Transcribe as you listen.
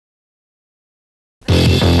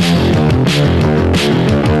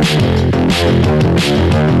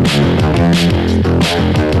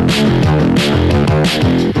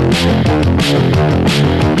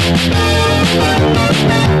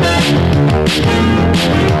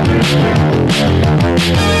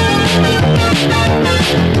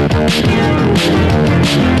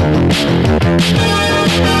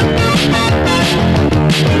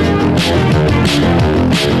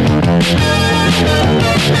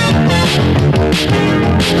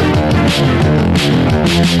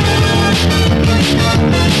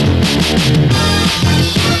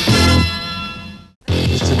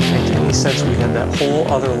Since we had that whole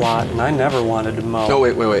other lot and I never wanted to mow. Oh,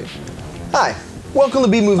 wait. Hi, welcome to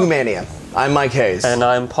B-Movie Mania. I'm Mike Hayes. And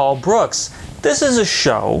I'm Paul Brooks. This is a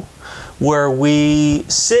show where we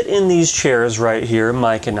sit in these chairs right here,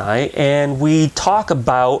 Mike and I, and we talk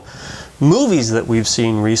about movies that we've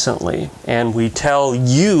seen recently. And we tell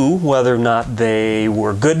you whether or not they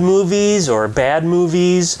were good movies or bad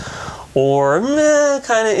movies or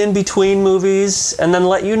kind of in-between movies, and then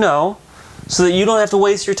let you know, so that you don't have to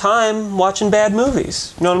waste your time watching bad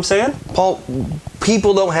movies. You know what I'm saying? Paul,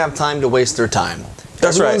 people don't have time to waste their time.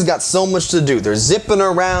 That's right. Everyone's got so much to do. They're zipping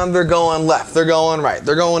around, they're going left, they're going right,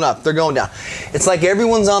 they're going up, they're going down. It's like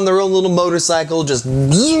everyone's on their own little momotorcycle just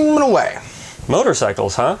zooming away.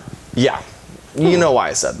 Motorcycles, huh? Yeah. You know why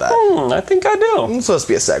I said that. I think I do. It's supposed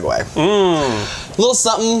to be a segue. A little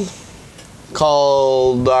something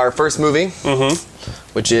called our first movie,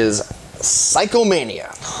 which is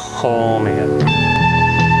Psychomania. Oh, man.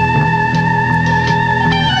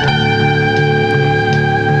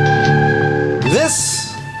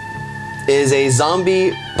 This is a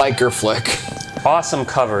zombie biker flick. Awesome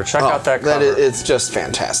cover. Check out that cover. It's just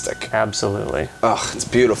fantastic. Absolutely. Oh, it's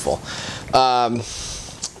beautiful. Why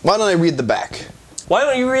don't I read the back? Why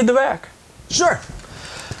don't you read the back? Sure.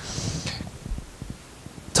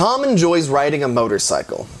 Tom enjoys riding a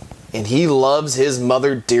motorcycle, and he loves his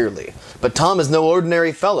mother dearly. But Tom is no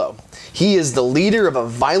ordinary fellow. He is the leader of a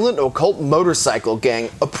violent occult motorcycle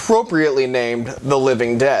gang appropriately named the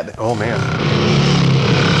Living Dead. Oh, man.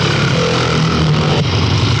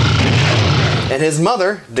 And his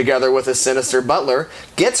mother, together with a sinister butler,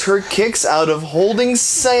 gets her kicks out of holding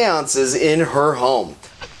seances in her home.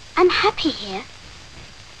 I'm happy here.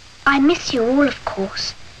 I miss you all, of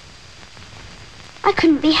course. I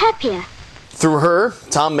couldn't be happier. Through her,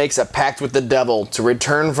 Tom makes a pact with the devil to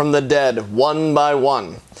return from the dead one by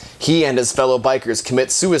one. He and his fellow bikers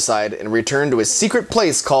commit suicide and return to a secret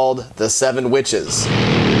place called the Seven Witches.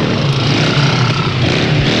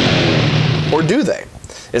 Or do they?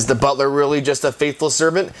 Is the butler really just a faithful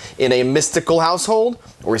servant in a mystical household?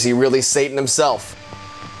 Or is he really Satan himself?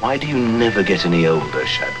 Why do you never get any older,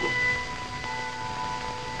 Shadwell?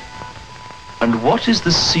 And what is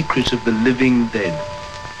the secret of the Living Dead?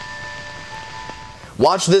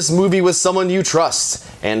 Watch this movie with someone you trust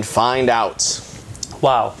and find out.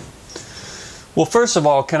 Wow. Well, first of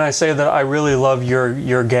all, can I say that I really love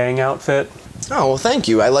your gang outfit? Oh, well, thank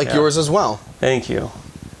you. I like yours as well. Thank you.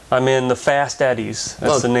 I'm in the Fast Eddies.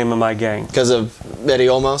 That's the name of my gang. Because of Eddie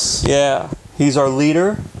Olmos? Yeah. He's our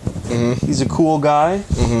leader. He's a cool guy.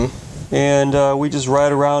 And we just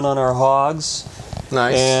ride around on our hogs.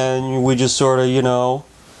 Nice. And we just sort of, you know,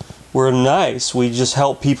 we're nice. We just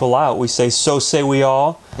help people out. We say, so say we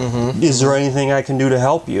all. Is there anything I can do to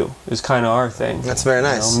help you? Is kind of our thing. That's very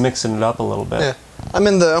nice. You know, mixing it up a little bit. Yeah. I'm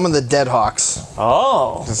in the Dead Hawks.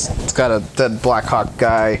 Oh. It's got a dead Black Hawk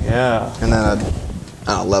guy. Yeah. And then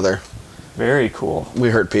a leather. Very cool. We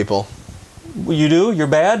hurt people. You do? You're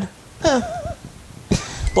bad?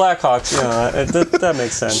 Blackhawks, you know, that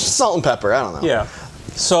makes sense. Salt and pepper, I don't know. Yeah.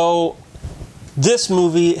 So, this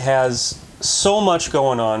movie has so much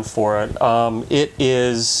going on for it.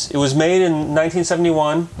 It was made in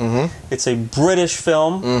 1971. It's a British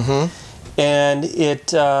film. And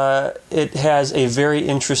it has a very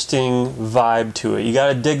interesting vibe to it. You got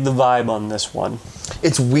to dig the vibe on this one.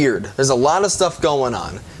 It's weird. There's a lot of stuff going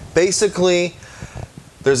on. Basically,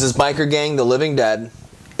 there's this biker gang, the Living Dead,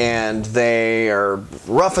 and they are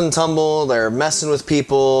rough and tumble, they're messing with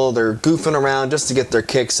people, they're goofing around just to get their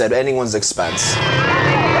kicks at anyone's expense.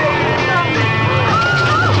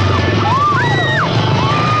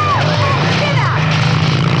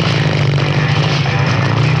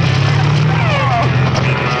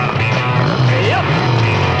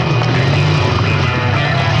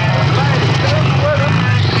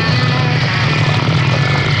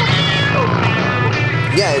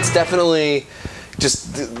 Yeah, it's definitely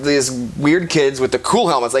just these weird kids with the cool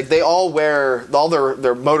helmets. Like, they all wear, all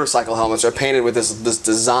their motorcycle helmets are painted with this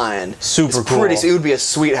design. Super cool. It would be a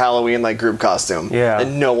sweet Halloween like group costume. Yeah.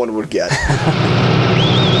 And no one would get.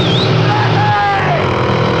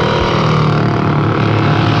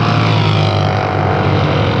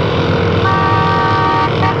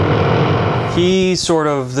 he sort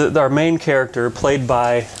of, our main character, played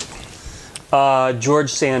by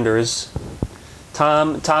George Sanders.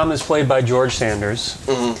 Tom is played by George Sanders.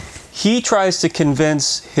 He tries to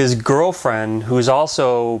convince his girlfriend, who's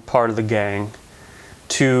also part of the gang,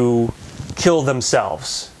 to kill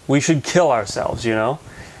themselves. We should kill ourselves, you know?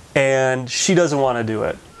 And she doesn't want to do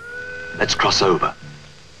it. Let's cross over.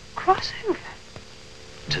 Cross over?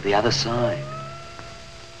 To the other side.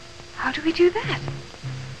 How do we do that?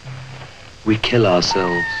 We kill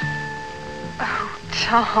ourselves. Oh,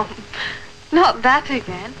 Tom. Not that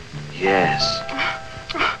again. Yes.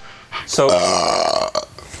 So,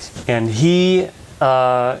 and he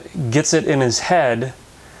gets it in his head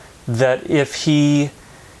that if he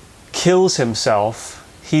kills himself,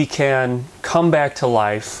 he can come back to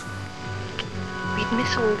life. We'd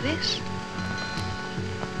miss all this.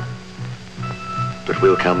 But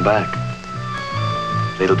we'll come back.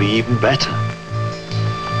 It'll be even better.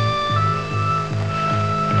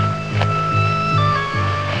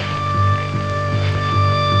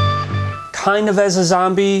 Kind of as a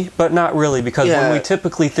zombie, but not really, because when we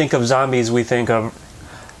typically think of zombies, we think of,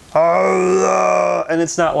 and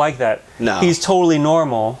it's not like that. No. He's totally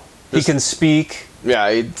normal. He can speak.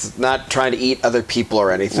 Yeah, he's not trying to eat other people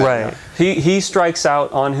or anything. Right. He strikes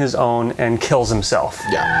out on his own and kills himself.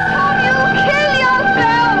 Yeah. You'll kill yourself!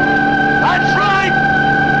 That's right!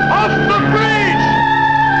 Off the bridge!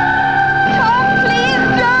 Tom, please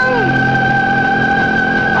don't!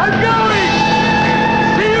 I'm going!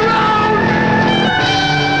 See you around!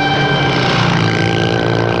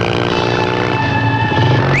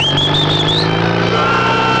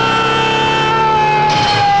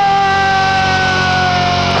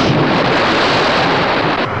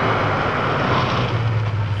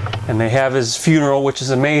 And they have his funeral, which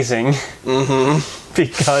is amazing.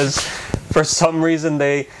 Because for some reason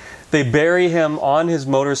they bury him on his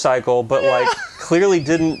motorcycle, but like clearly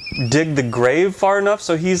didn't dig the grave far enough,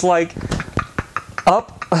 so he's like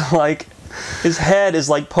up, like his head is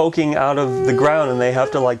like poking out of the ground, and they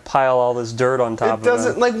have to like pile all this dirt on top It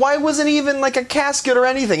doesn't, of him. like, why wasn't even like a casket or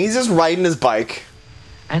anything? He's just riding his bike.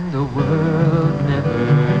 And the world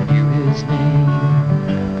never knew his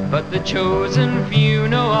name, but the chosen few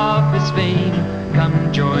know of his fame.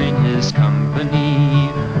 Come join his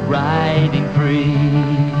company, riding free.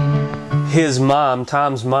 His mom,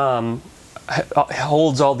 Tom's mom,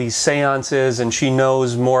 holds all these seances, and she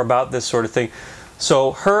knows more about this sort of thing.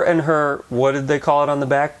 So her, what did they call it on the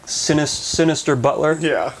back? Sinister butler?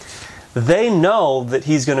 Yeah. They know that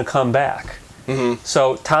he's going to come back.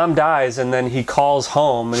 So Tom dies, and then he calls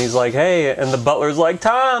home, and he's like, hey, and the butler's like,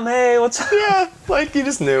 Tom, hey, what's up? Yeah, like he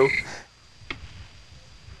just knew.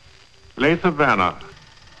 Latham Banner.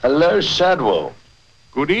 Hello, Shadwell.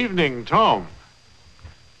 Good evening, Tom.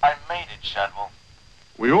 I made it, Shadwell.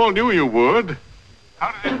 We all knew you would.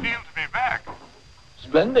 How did it feel to be back?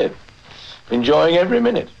 Splendid. Enjoying every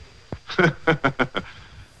minute.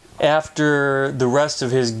 After the rest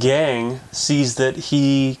of his gang sees that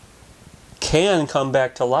he can come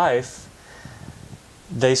back to life,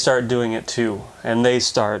 they start doing it too. And they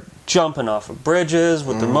start jumping off of bridges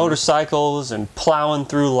with their motorcycles and plowing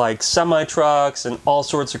through like semi-trucks and all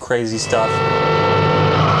sorts of crazy stuff.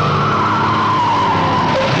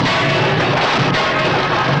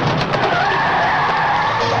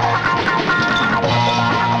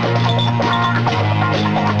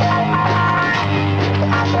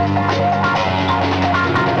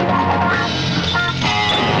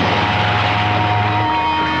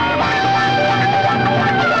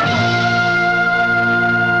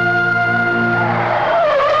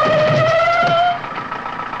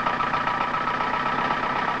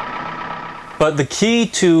 But the key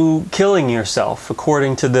to killing yourself,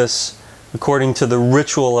 according to the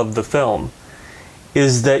ritual of the film,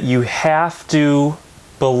 is that you have to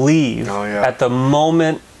believe at the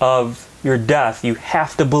moment of your death, you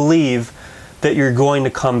have to believe that you're going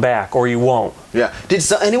to come back, or you won't. Yeah. Did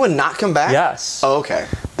anyone not come back? Yes. Oh, okay.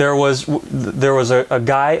 There was a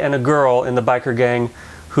guy and a girl in the biker gang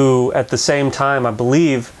who, at the same time, I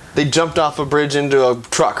believe, They jumped off a bridge into a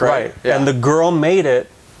truck, right? right. And the girl made it,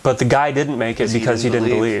 but the guy didn't make it because he didn't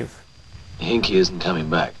believe. Hinky isn't coming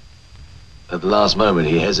back. At the last moment,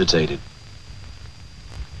 he hesitated.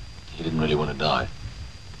 He didn't really want to die.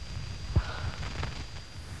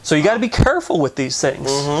 So you got to be careful with these things.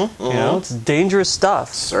 You know, it's dangerous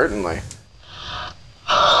stuff. Certainly.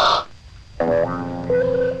 Tom,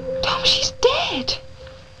 she's dead.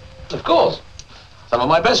 Of course. Some of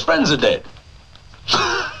my best friends are dead. Hey,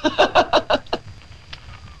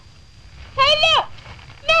 look!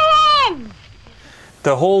 No one!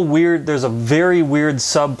 The whole there's a very weird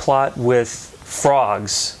subplot with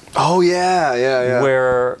frogs Oh, yeah.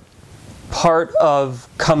 Where part of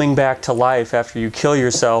coming back to life after you kill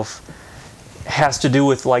yourself has to do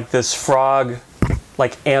with like this frog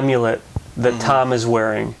like amulet that Tom is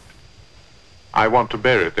wearing. I want to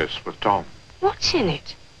bury this with Tom. What's in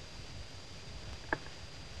it?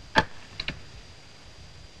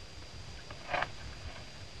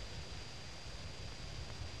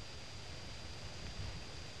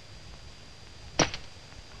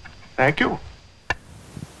 Thank you.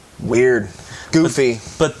 Weird. Goofy.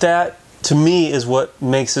 But that, to me, is what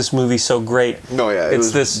makes this movie so great. Oh, yeah,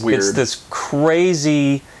 it's this weird. It's this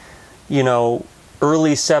crazy, you know,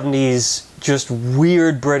 early 70s, just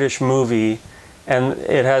weird British movie, and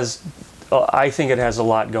it has, I think it has a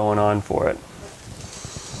lot going on for it.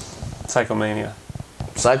 Psychomania.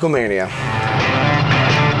 Psychomania.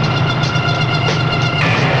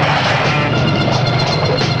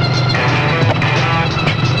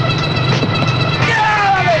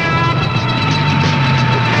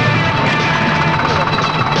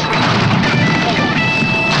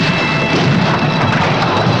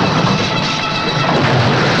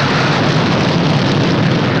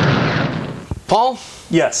 Paul?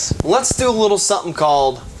 Yes. Let's do a little something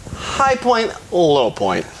called high point, low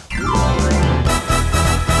point.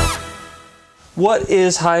 What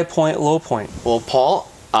is high point, low point? Well, Paul,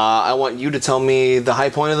 I want you to tell me the high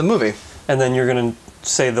point of the movie. And then you're going to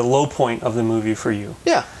say the low point of the movie for you.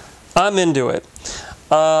 Yeah. I'm into it.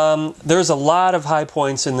 There's a lot of high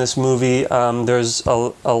points in this movie. There's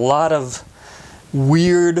a lot of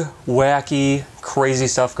weird, wacky, crazy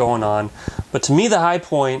stuff going on. But to me, the high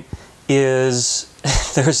point is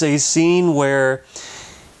there's a scene where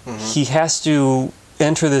he has to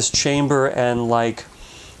enter this chamber and like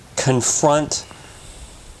confront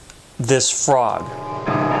this frog.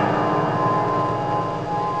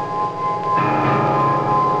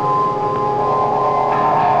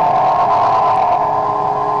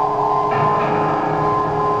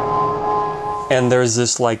 And there's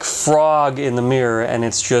this like frog in the mirror, and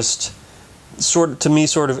it's just sort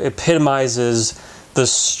of epitomizes the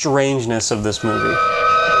strangeness of this movie.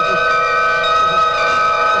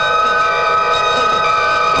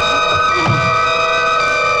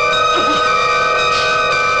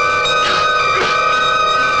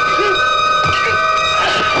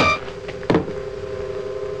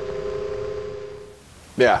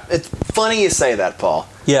 Yeah, it's funny you say that, Paul.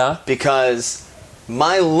 Yeah. Because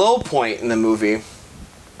my low point in the movie,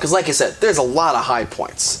 because like I said, there's a lot of high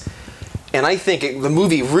points. And I think the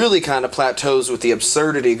movie really kind of plateaus with the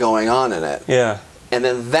absurdity going on in it. Yeah. And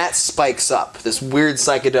then that spikes up, this weird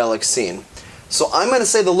psychedelic scene. So I'm going to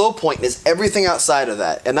say the low point is everything outside of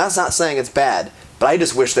that. And that's not saying it's bad, but I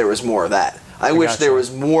just wish there was more of that. I wish there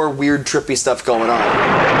was more weird, trippy stuff going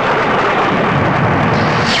on.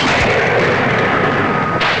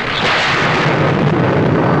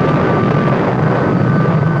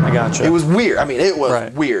 Gotcha. It was weird. I mean, it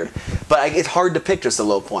was weird. But it's hard to pick just a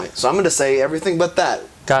low point. So I'm going to say everything but that.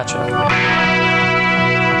 Gotcha.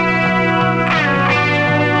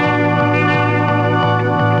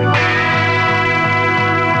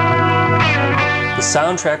 The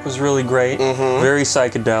soundtrack was really great. Very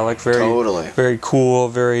psychedelic. Very cool.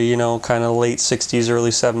 Very, you know, kind of late 60s,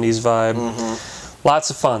 early 70s vibe. Lots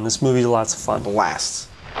of fun. This movie's lots of fun. Blast.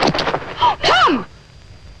 Tom!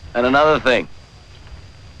 And another thing.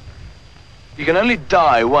 You can only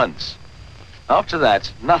die once. After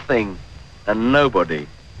that, nothing and nobody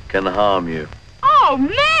can harm you. Oh,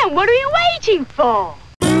 man, what are we waiting for?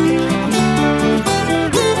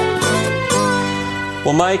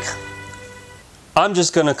 Well, Mike, I'm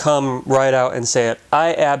just going to come right out and say it.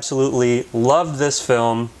 I absolutely loved this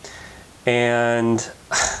film, and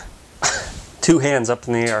 2 hands up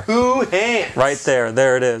in the air. 2 hands. Right there.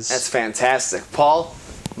 There it is. That's fantastic. Paul,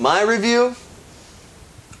 my review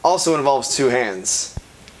also involves 2 hands.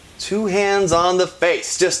 2 hands on the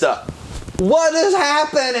face. Just a, what is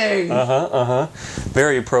happening?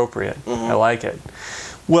 Very appropriate. I like it.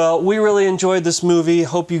 Well, we really enjoyed this movie.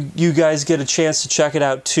 Hope you guys get a chance to check it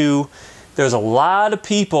out too. There's a lot of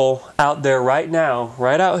people out there right now,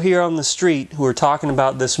 right out here on the street, who are talking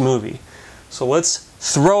about this movie. So let's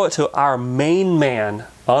throw it to our main man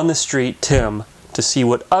on the street, Tim, to see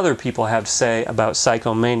what other people have to say about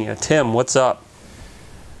Psychomania. Tim, what's up?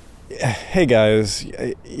 Hey guys,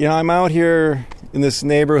 you know, I'm out here in this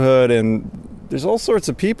neighborhood and there's all sorts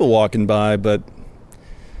of people walking by, but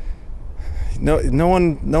no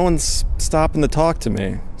one's stopping to talk to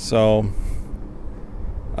me. So,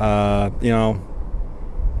 you know,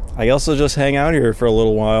 I guess I'll just hang out here for a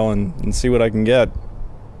little while and see what I can get.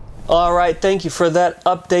 All right, thank you for that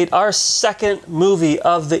update. Our second movie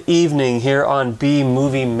of the evening here on B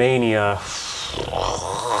Movie Mania.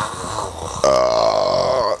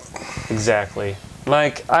 Exactly.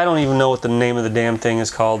 Mike, I don't even know what the name of the damn thing is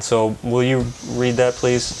called, so will you read that,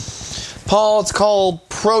 please? Paul, it's called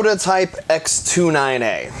Prototype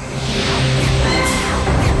X29A.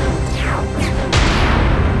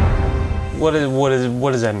 What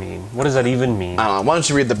does that mean? What does that even mean? I don't know. Why don't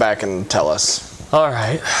you read the back and tell us? All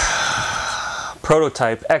right.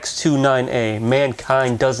 Prototype X29A.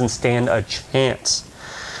 Mankind doesn't stand a chance.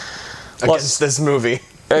 Against this movie.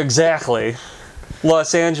 Exactly.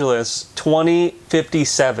 Los Angeles,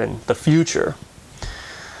 2057, the future.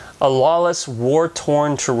 A lawless,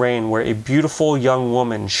 war-torn terrain where a beautiful young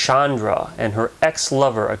woman, Chandra, and her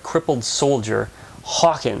ex-lover, a crippled soldier,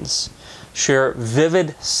 Hawkins, share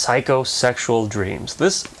vivid psychosexual dreams.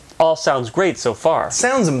 This all sounds great so far.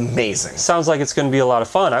 Sounds amazing. Sounds like it's going to be a lot of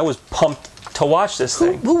fun. I was pumped to watch this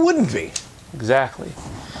thing. Who wouldn't be? Exactly.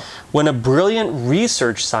 When a brilliant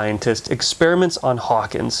research scientist experiments on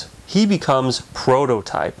Hawkins, he becomes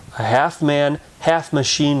Prototype, a half-man,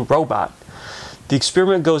 half-machine robot. The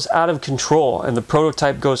experiment goes out of control, and the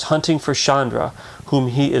Prototype goes hunting for Chandra, whom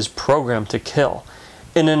he is programmed to kill.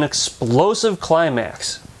 In an explosive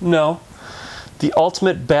climax, the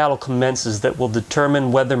ultimate battle commences that will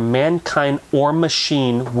determine whether mankind or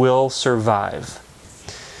machine will survive.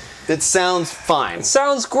 It sounds fine. It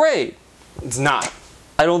sounds great. It's not.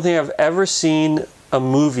 I don't think I've ever seen a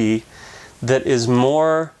movie that is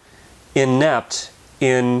more inept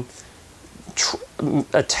in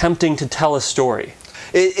attempting to tell a story.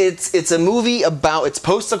 It's a movie about, it's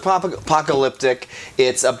post-apocalyptic.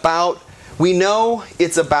 It's about, we know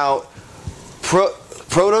it's about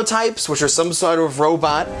prototypes, which are some sort of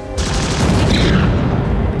robot.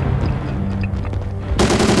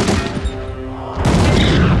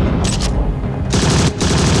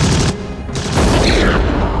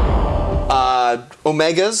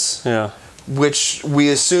 Omegas, Yeah. which we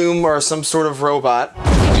assume are some sort of robot.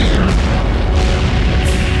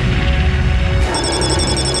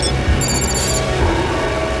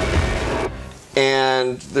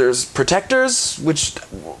 And there's protectors, which...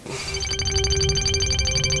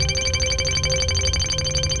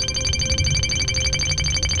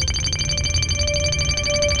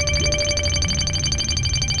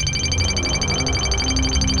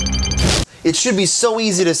 It should be so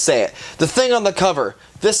easy to say it. The thing on the cover,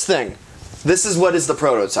 this thing, this is what is the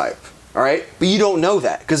prototype, all right? But you don't know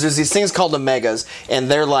that, because there's these things called Omegas, and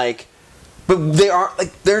they're like, but they aren't,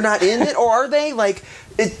 like, they're not in it, or are they? Like,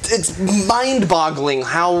 it's mind-boggling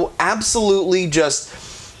how absolutely just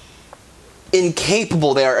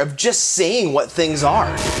incapable they are of just saying what things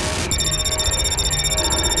are.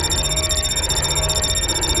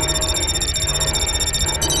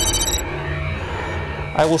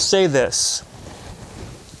 I will say this.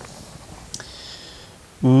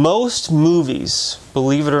 Most movies,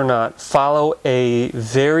 believe it or not, follow a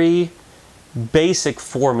very basic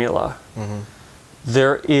formula.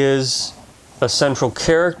 There is a central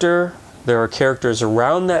character, there are characters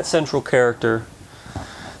around that central character,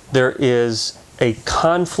 there is a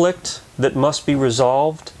conflict that must be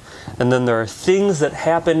resolved, and then there are things that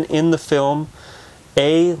happen in the film.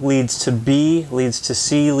 A leads to B, leads to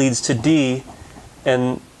C, leads to D,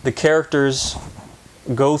 and the characters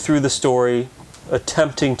go through the story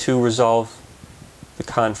attempting to resolve the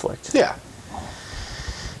conflict. Yeah.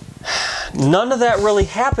 None of that really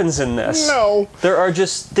happens in this. No. There are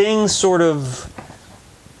just things sort of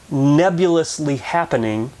nebulously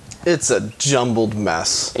happening. It's a jumbled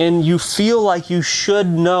mess. And you feel like you should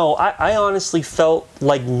know. I honestly felt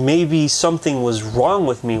like maybe something was wrong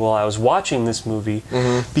with me while I was watching this movie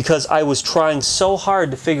because I was trying so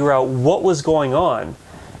hard to figure out what was going on.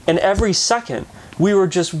 And every second, we were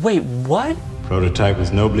just, wait, what? Prototype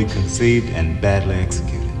was nobly conceived and badly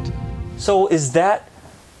executed. So is that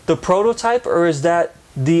the prototype, or is that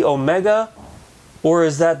the Omega, or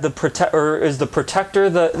is that the protector?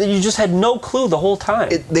 You just had no clue the whole time.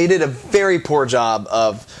 They did a very poor job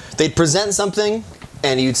of, they'd present something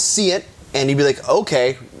and you'd see it and you'd be like,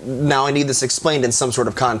 okay, now I need this explained in some sort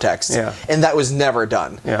of context. Yeah. And that was never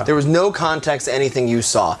done. Yeah. There was no context to anything you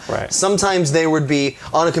saw. Right. Sometimes they would be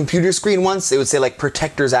on a computer screen once, it would say like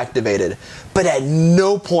protectors activated. But at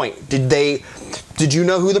no point did you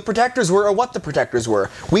know who the protectors were or what the protectors were?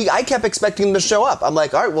 I kept expecting them to show up. I'm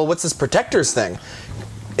like, all right, well, what's this protectors thing?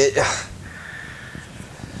 It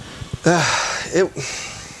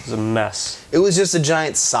was a mess. It was just a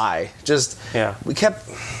giant sigh. Yeah. We kept...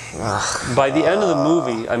 By the end of the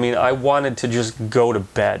movie, I mean, I wanted to just go to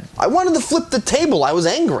bed. I wanted to flip the table. I was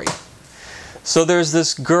angry. So there's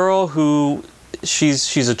this girl who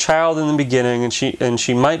she's a child in the beginning, and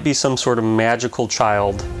she might be some sort of magical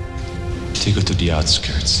child. Take her to the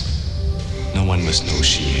outskirts. No one must know who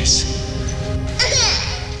she is.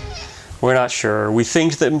 We're not sure. We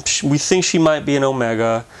think she might be an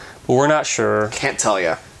Omega, but we're not sure. Can't tell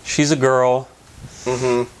you. She's a girl.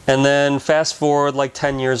 Mm-hmm. And then fast forward like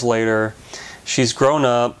 10 years later, she's grown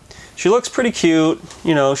up. She looks pretty cute.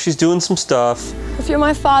 You know, she's doing some stuff. If you're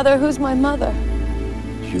my father, who's my mother?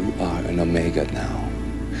 You are an Omega now.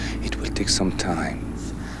 It will take some time.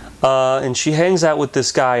 And she hangs out with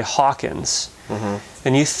this guy, Hawkins. Mm-hmm.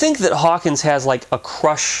 And you think that Hawkins has like a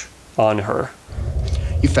crush on her.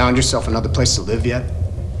 You found yourself another place to live yet?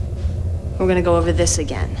 We're gonna go over this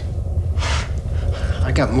again.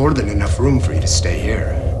 I got more than enough room for you to stay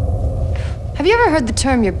here. Have you ever heard the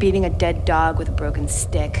term you're beating a dead dog with a broken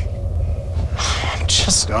stick? I'm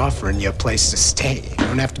just offering you a place to stay. You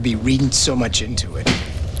don't have to be reading so much into it.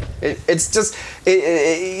 It's just,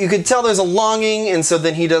 you could tell there's a longing, and so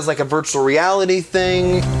then he does like a virtual reality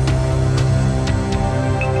thing.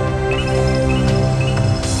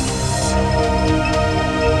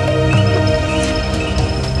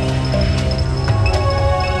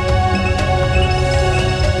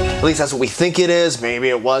 At least that's what we think it is. Maybe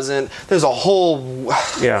it wasn't. There's a whole,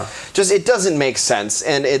 just it doesn't make sense,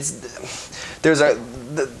 and there's a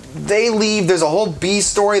whole B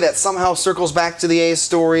story that somehow circles back to the A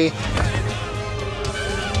story.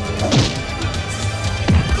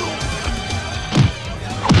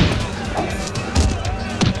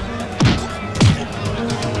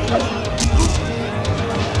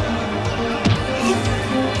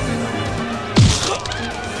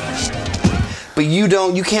 But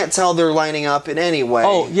you can't tell they're lining up in any way.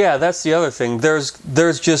 Oh yeah, that's the other thing.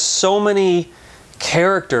 There's just so many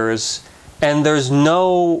characters, and there's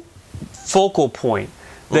no focal point.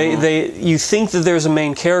 You think that there's a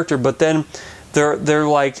main character, but then they're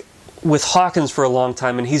like with Hawkins for a long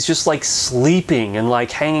time, and he's just like sleeping and like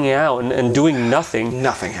hanging out and doing nothing.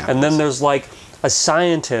 Nothing happens. And then there's like a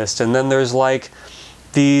scientist, and then there's like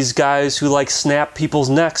these guys who like snap people's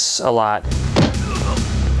necks a lot.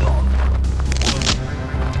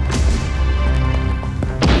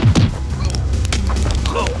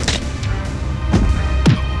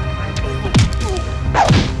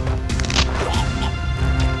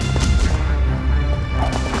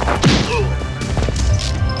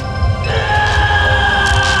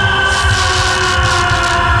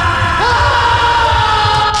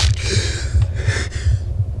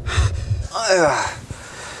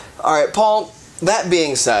 All right, Paul, that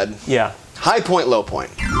being said, yeah. High point, low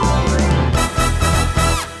point.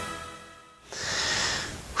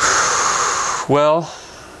 Well,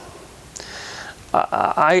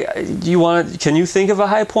 can you think of a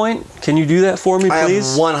high point? Can you do that for me, please?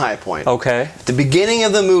 I have one high point. Okay. At the beginning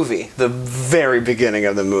of the movie, the very beginning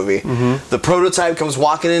of the movie, the prototype comes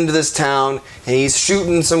walking into this town, and he's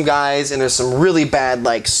shooting some guys, and there's some really bad,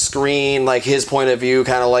 like, screen, like, his point of view,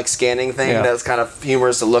 kind of like scanning thing that's kind of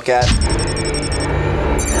humorous to look at.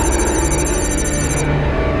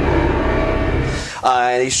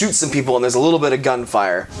 And he shoots some people, and there's a little bit of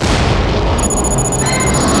gunfire.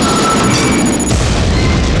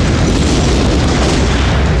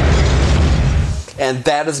 And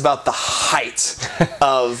that is about the height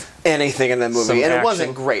of anything in that movie. And it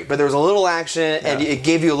wasn't great, but there was a little action, and it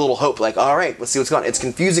gave you a little hope. Like, all right, let's see what's going on. It's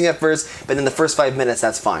confusing at first, but in the first 5 minutes,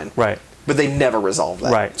 that's fine. Right. But they never resolved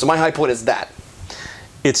that. Right. So my high point is that.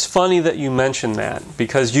 It's funny that you mentioned that,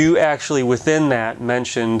 because you actually, within that,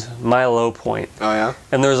 mentioned my low point. Oh, yeah?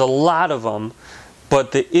 And there's a lot of them,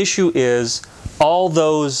 but the issue is all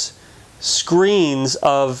those screens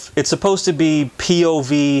of, it's supposed to be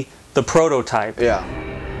POV, the prototype. Yeah.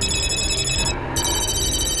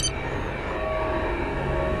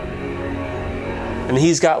 And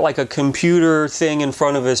he's got like a computer thing in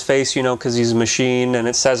front of his face, you know, because he's a machine, and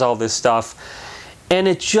it says all this stuff. And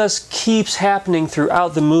it just keeps happening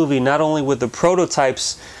throughout the movie, not only with the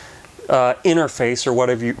prototype's interface, or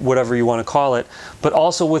whatever you want to call it, but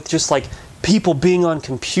also with just like people being on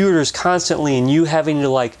computers constantly, and you having to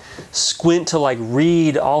like squint to like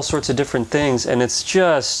read all sorts of different things, and it's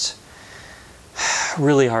just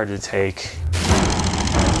really hard to take.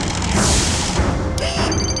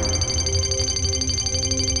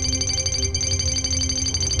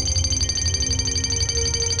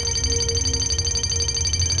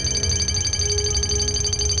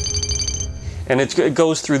 And it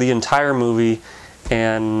goes through the entire movie,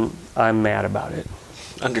 and I'm mad about it.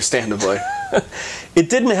 Understandably. It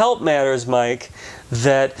didn't help matters, Mike,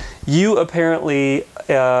 that you apparently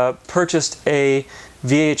purchased a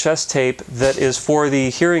VHS tape that is for the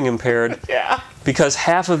hearing impaired. Yeah. Because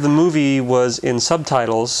half of the movie was in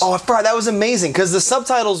subtitles. Oh, I forgot. That was amazing because the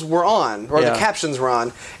subtitles were on, or the captions were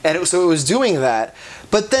on, and so it was doing that.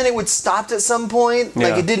 But then it would stop at some point,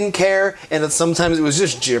 like it didn't care, and then sometimes it was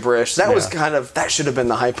just gibberish. That was that should have been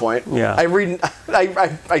the high point. Yeah. I you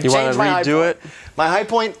changed my high point. it? My high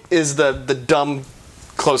point is the dumb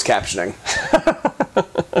closed captioning.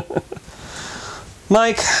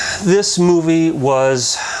 Mike, this movie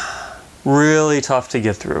was really tough to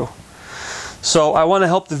get through. So I want to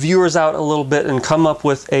help the viewers out a little bit and come up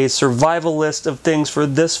with a survival list of things for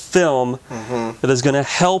this film that is going to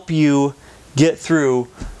help you get through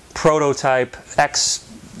Prototype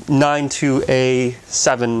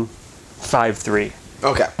X92A753.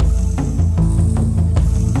 Okay.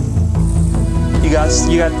 You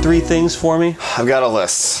got 3 things for me? I've got a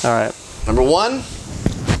list. All right. Number 1,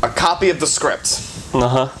 a copy of the script.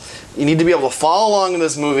 Uh-huh. You need to be able to follow along in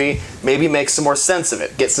this movie, maybe make some more sense of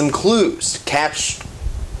it, get some clues, catch...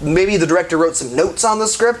 Maybe the director wrote some notes on the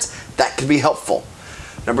script. That could be helpful.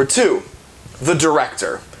 Number 2, the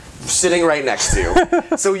director, sitting right next to you.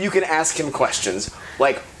 So you can ask him questions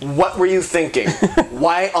like, what were you thinking?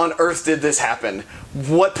 Why on earth did this happen?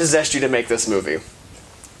 What possessed you to make this movie?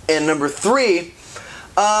 And number 3...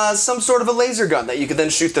 some sort of a laser gun that you could then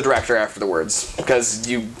shoot the director afterwards because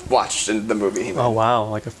you watched in the movie. Oh wow,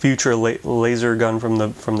 like a future laser gun from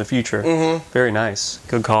the future. Very nice.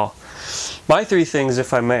 Good call. My 3 things,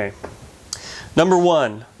 if I may. Number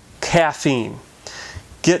 1, caffeine.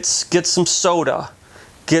 Get some soda.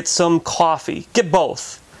 Get some coffee. Get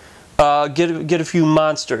both. Get a few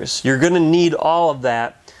Monsters. You're gonna need all of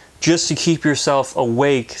that just to keep yourself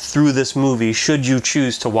awake through this movie should you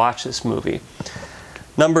choose to watch this movie.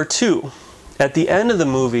 Number 2, at the end of the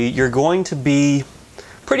movie, you're going to be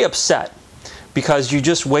pretty upset because you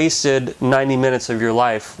just wasted 90 minutes of your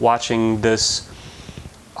life watching this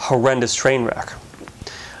horrendous train wreck.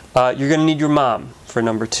 You're going to need your mom for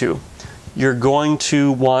number 2. You're going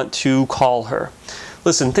to want to call her.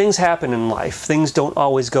 Listen, things happen in life. Things don't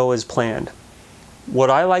always go as planned. What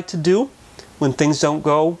I like to do when things don't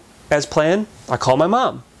go as planned, I call my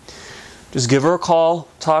mom. Just give her a call,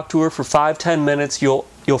 talk to her for 5-10 minutes. You'll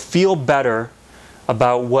feel better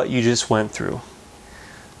about what you just went through.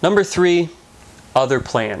 Number 3, other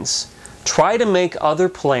plans. Try to make other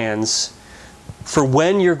plans for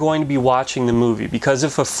when you're going to be watching the movie. Because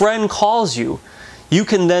if a friend calls you, you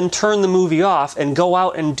can then turn the movie off and go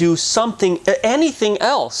out and do anything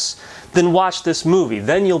else than watch this movie.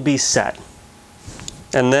 Then you'll be set.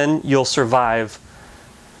 And then you'll survive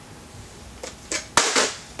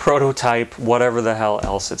Prototype, whatever the hell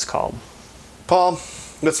else it's called. Paul,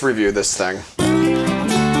 let's review this thing.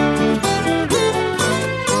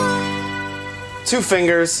 2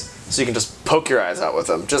 fingers, so you can just poke your eyes out with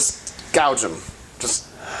them. Just gouge them. Just...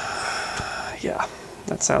 Yeah,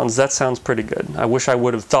 that sounds pretty good. I wish I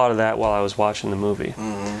would have thought of that while I was watching the movie.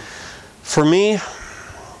 For me,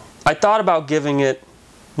 I thought about giving it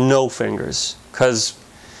no fingers, because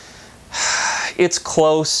it's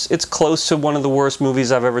close to one of the worst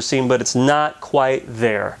movies I've ever seen, but it's not quite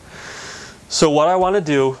there. So what I want to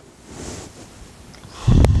do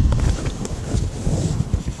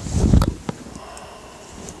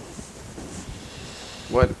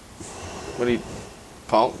What do you...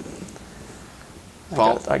 Paul?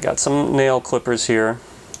 I got some nail clippers here.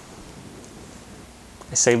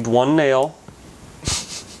 I saved 1 nail.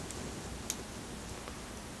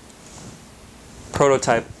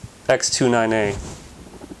 Prototype X29A.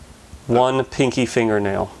 1 pinky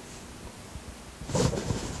fingernail.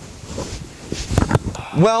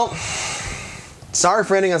 Well, sorry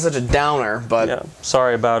for ending on such a downer, but... Yeah,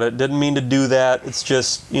 sorry about it. Didn't mean to do that. It's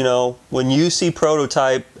just, you know, when you see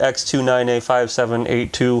Prototype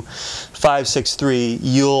X29A5782-563,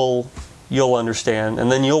 you'll understand,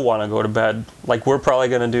 and then you'll want to go to bed, like we're probably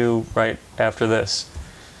going to do right after this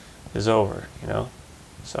is over, you know?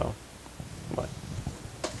 So, what?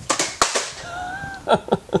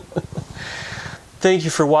 Thank you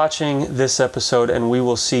for watching this episode, and we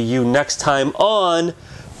will see you next time on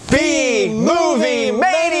B-Movie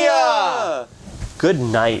Mania! Good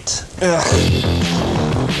night.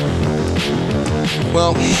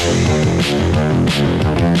 Well,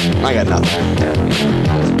 I got nothing.